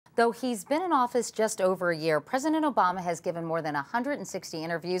Though he's been in office just over a year, President Obama has given more than 160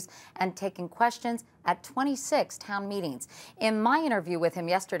 interviews and taken questions at 26 town meetings. In my interview with him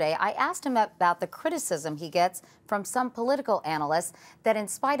yesterday, I asked him about the criticism he gets from some political analysts that in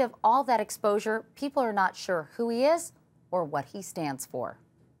spite of all that exposure, people are not sure who he is or what he stands for.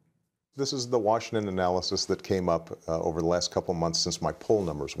 This is the Washington analysis that came up over the last couple of months since my poll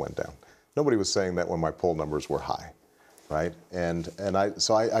numbers went down. Nobody was saying that when my poll numbers were high, right?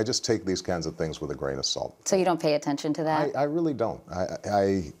 So I just take these kinds of things with a grain of salt. So you don't pay attention to that? I really don't.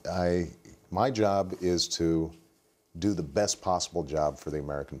 My job is to do the best possible job for the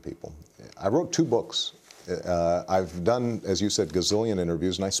American people. I wrote 2 books. I've done, as you said, gazillion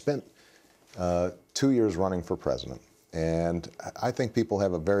interviews, and I spent 2 years running for president. And I think people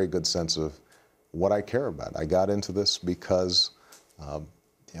have a very good sense of what I care about. I got into this because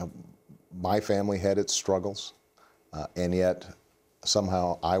my family had its struggles, and yet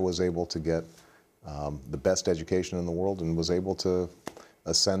somehow I was able to get the best education in the world and was able to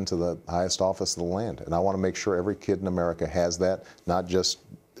ascend to the highest office of the land. And I want to make sure every kid in America has that, not just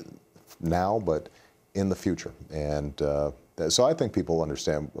now, but in the future. And so I think people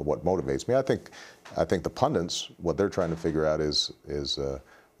understand what motivates me. I think the pundits, what they're trying to figure out is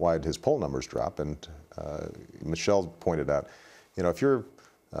why did his poll numbers drop? And Michelle pointed out, if you're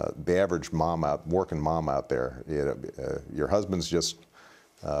the average mom working mom out there, your husband's just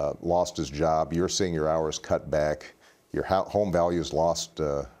lost his job, you're seeing your hours cut back, your home value's lost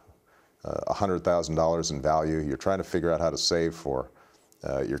 $100,000 in value, you're trying to figure out how to save for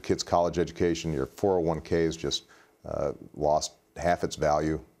your kid's college education, your 401k's just lost half its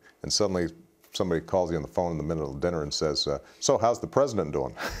value, and suddenly somebody calls you on the phone in the middle of dinner and says, so how's the president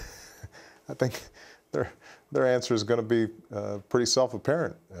doing? I think their answer is going to be pretty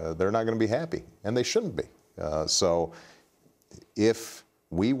self-apparent. They're not going to be happy, and they shouldn't be. So if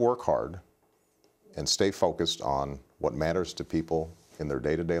we work hard and stay focused on what matters to people in their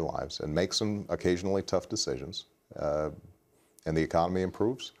day-to-day lives and make some occasionally tough decisions, and the economy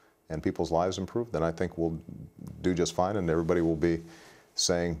improves and people's lives improve, then I think we'll do just fine, and everybody will be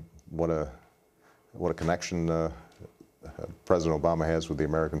saying what a connection President Obama has with the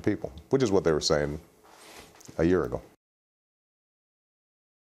American people, which is what they were saying a year ago.